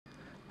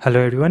Hello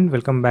everyone,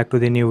 welcome back to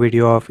the new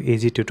video of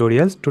Easy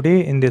Tutorials.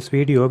 Today in this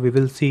video we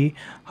will see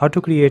how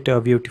to create a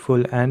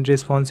beautiful and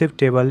responsive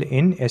table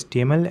in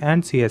HTML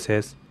and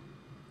CSS.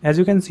 As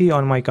you can see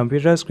on my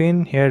computer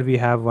screen, here we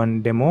have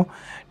one demo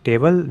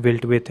table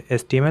built with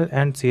HTML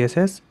and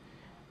CSS,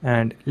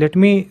 and let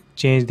me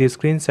change the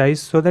screen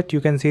size so that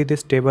you can see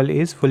this table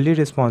is fully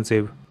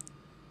responsive.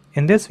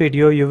 In this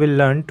video you will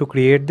learn to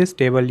create this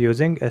table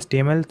using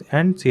HTML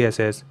and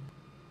CSS.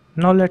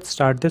 Now let's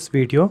start this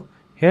video.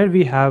 Here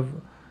we have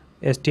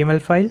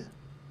HTML file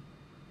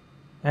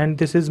and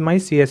this is my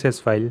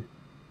CSS file.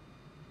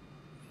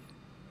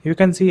 You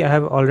can see I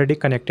have already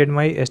connected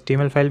my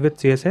HTML file with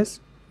CSS.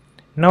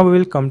 Now we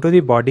will come to the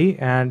body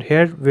and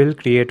here we will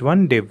create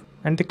one div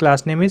and the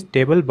class name is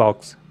table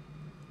box.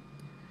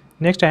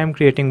 Next I am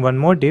creating one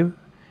more div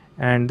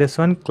and this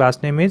one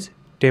class name is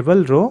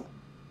table row.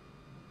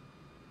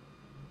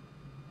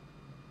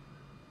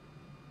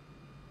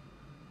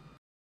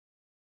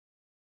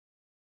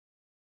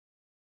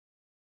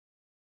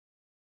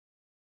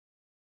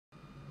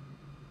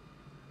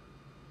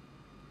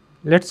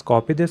 Let's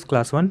copy this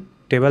class one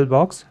table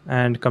box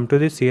and come to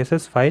the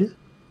CSS file.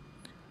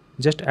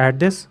 Just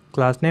add this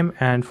class name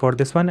and for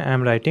this one I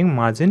am writing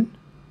margin.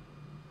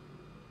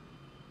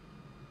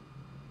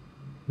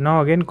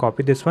 Now again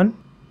copy this one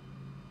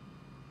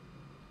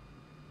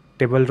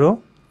table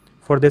row.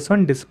 For this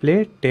one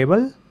display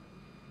table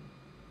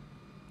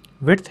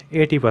width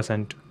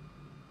 80%,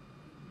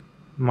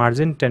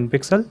 margin 10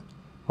 pixel,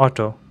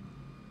 auto,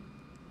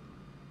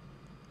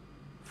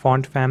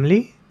 font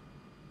family,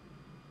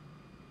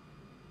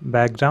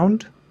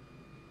 background,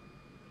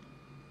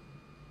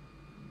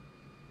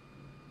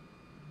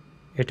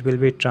 it will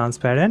be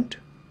transparent,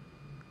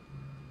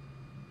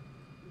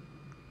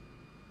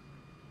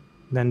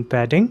 then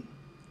padding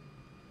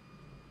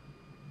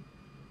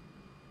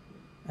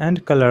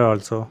and color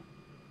also.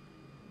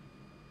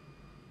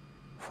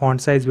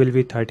 Font size will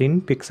be 13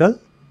 pixel,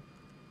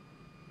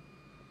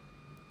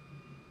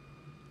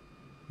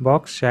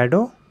 box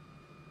shadow,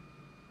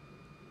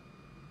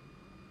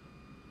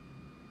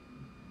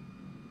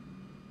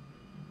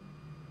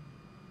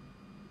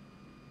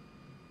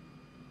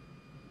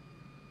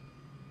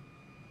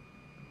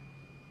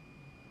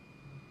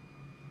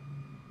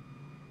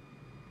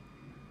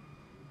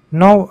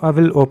 now I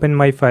will open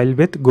my file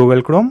with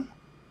Google Chrome.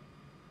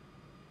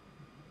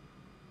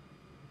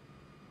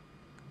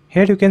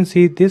 Here you can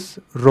see this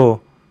row.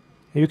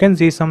 You can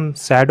see some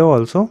shadow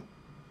also.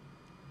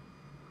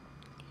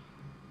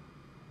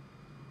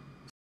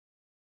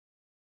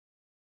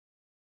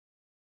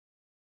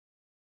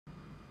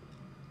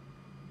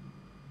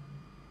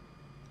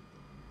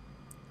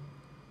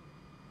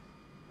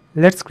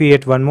 Let's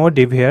create one more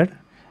div here.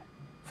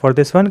 For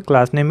this one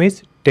class name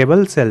is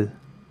table cell.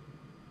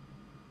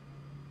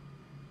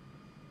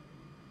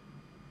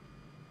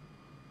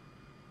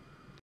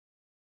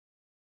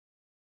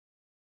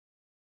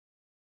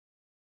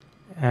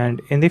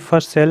 And in the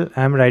first cell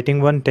I am writing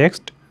one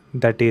text,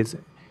 that is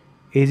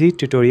Easy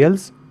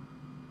Tutorials.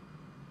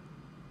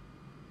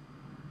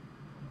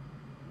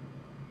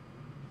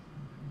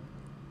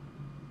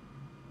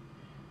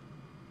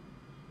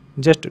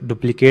 Just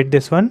duplicate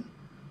this one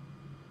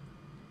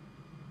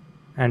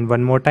and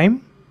one more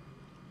time.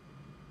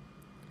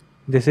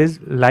 This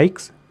is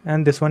likes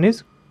and this one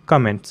is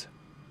comments.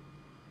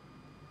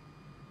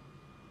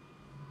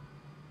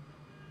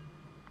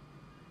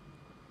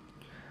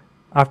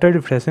 After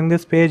refreshing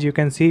this page you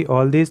can see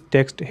all these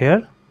text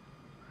here,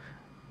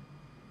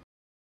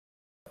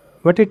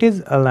 but it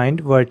is aligned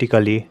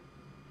vertically.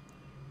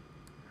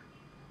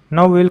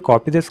 Now we will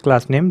copy this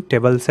class name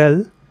table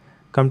cell,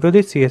 come to the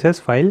CSS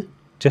file,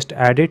 just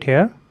add it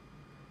here,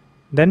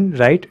 then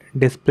write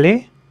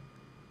display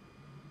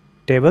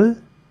table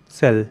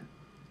cell,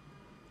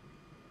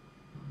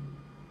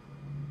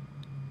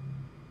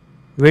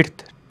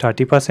 width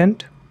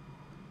 30%,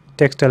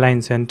 text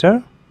align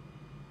center,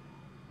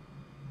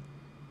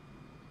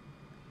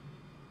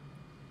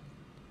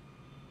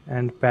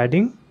 and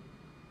padding,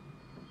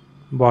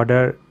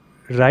 border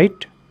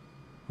right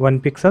 1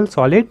 pixel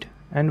solid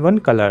and 1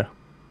 color.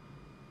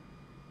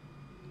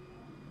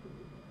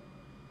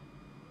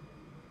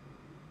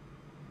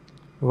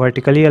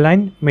 Vertically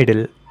align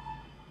middle.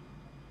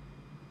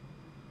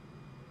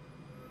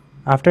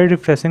 After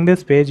refreshing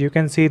this page you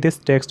can see this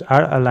text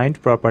are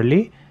aligned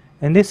properly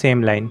in the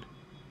same line.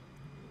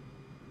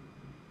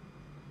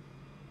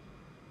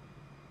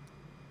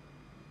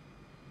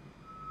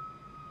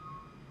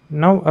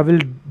 Now I will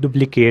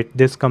duplicate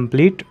this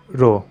complete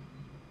row.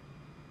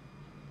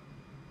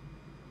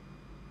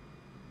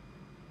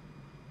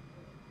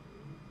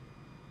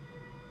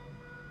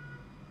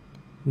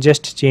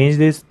 Just change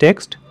this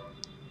text.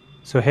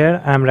 So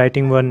here I am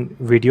writing one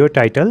video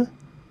title.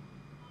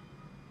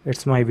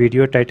 It's my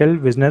video title,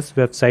 business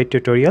website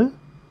tutorial.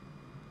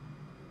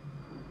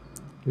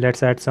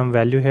 Let's add some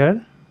value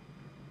here.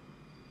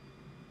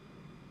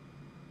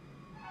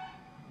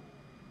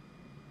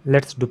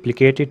 Let's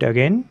duplicate it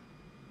again.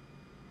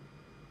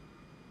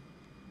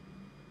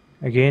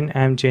 Again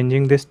I am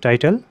changing this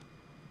title.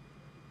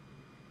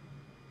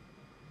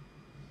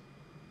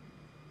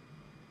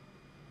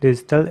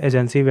 digital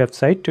agency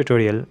website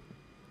tutorial,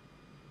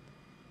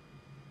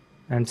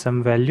 and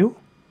some value.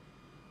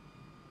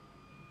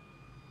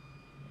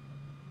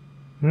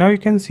 Now you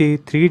can see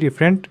 3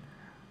 different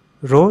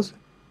rows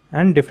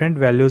and different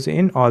values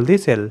in all the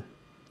cell.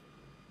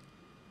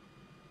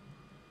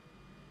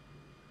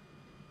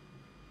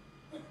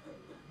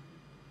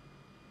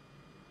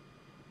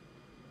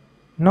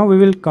 Now we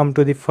will come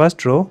to the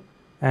first row,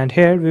 and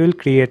here we will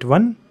create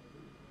one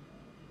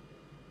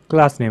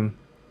class name,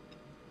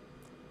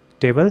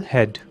 table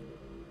head.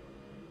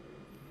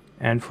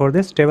 And for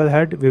this table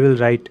head we will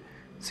write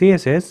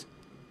CSS,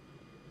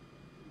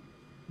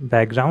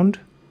 background,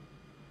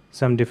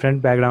 some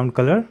different background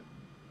color,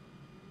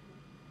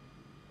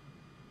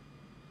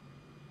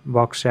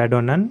 box shadow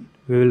none,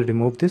 we will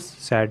remove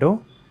this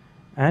shadow,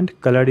 and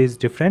color is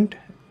different,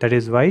 that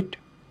is white,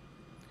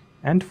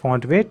 and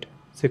font weight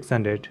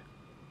 600.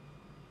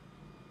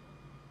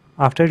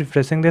 After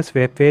refreshing this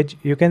web page,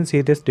 you can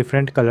see this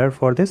different color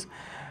for this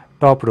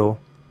top row,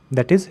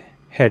 that is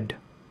head.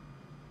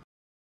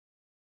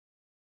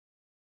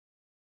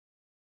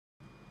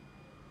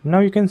 Now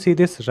you can see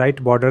this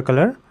right border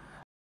color.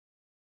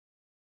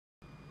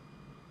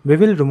 We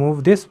will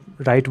remove this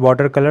right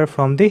border color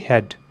from the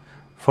head.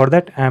 For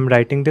that I am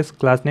writing this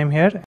class name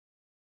here,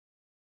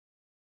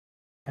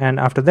 and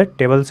after that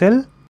table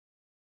cell,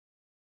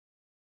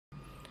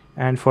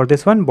 and for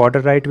this one border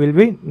right will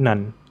be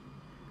none.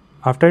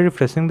 After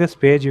refreshing this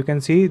page, you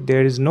can see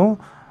there is no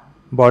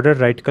border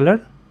right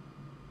color,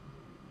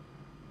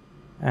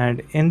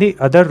 and in the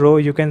other row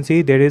you can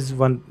see there is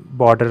one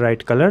border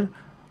right color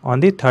on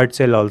the third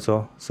cell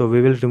also, so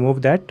we will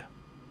remove that.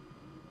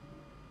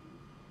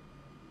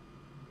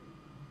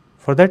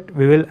 For that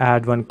we will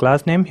add one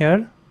class name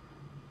here,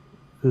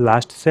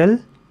 last cell,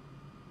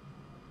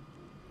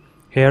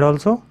 here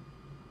also.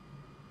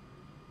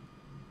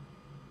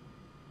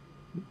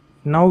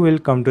 Now we'll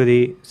come to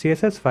the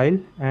CSS file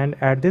and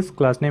add this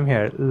class name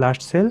here,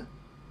 last cell,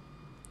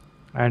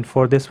 and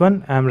for this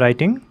one I am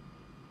writing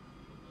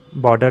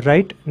border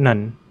right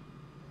none.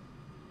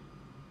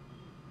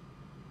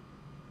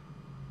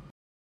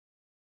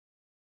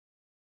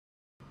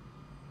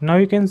 Now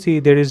you can see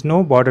there is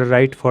no border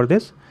right for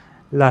this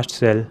last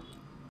cell.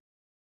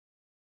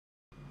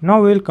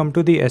 Now we will come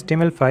to the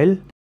HTML file,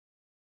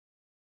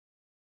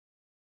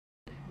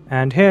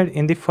 and here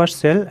in the first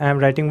cell I am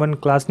writing one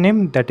class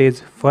name, that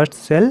is first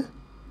cell.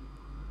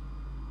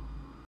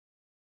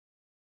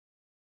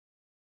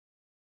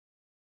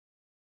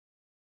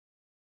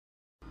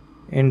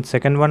 In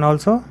second one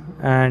also,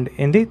 and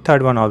in the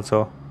third one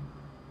also,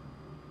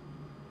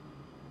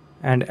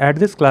 and add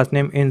this class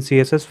name in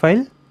CSS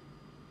file.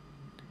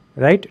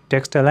 Write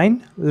text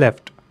align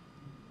left,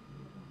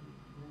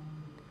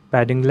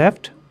 padding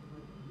left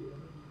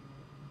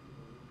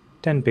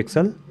 10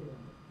 pixel.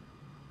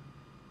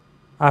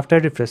 After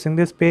refreshing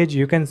this page,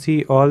 you can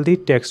see all the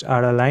text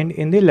are aligned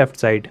in the left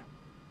side.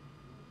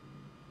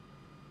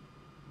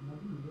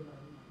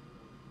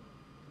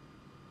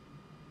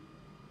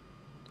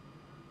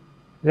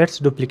 Let's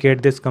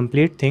duplicate this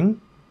complete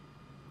thing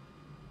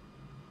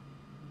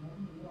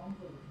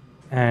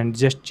and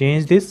just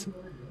change this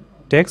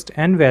text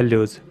and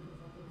values.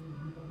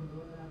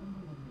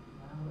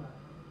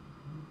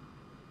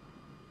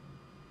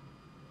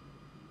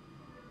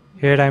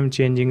 Here I am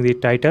changing the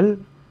title.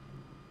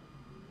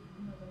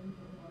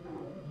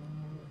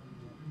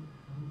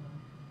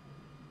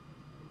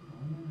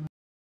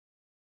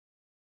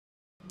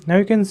 Now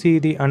you can see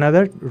the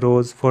another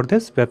rows for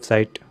this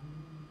website.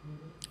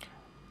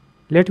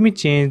 Let me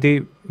change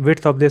the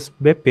width of this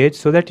web page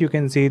so that you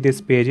can see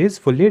this page is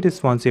fully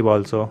responsive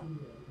also.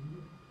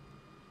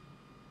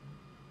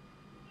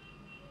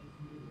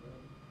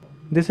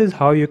 This is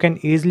how you can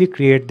easily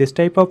create this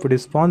type of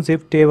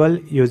responsive table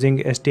using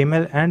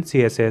HTML and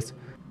CSS.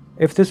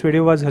 If this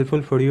video was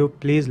helpful for you,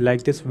 please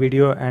like this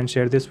video and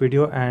share this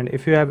video, and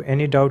if you have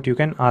any doubt you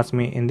can ask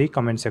me in the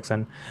comment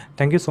section.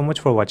 Thank you so much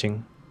for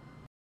watching.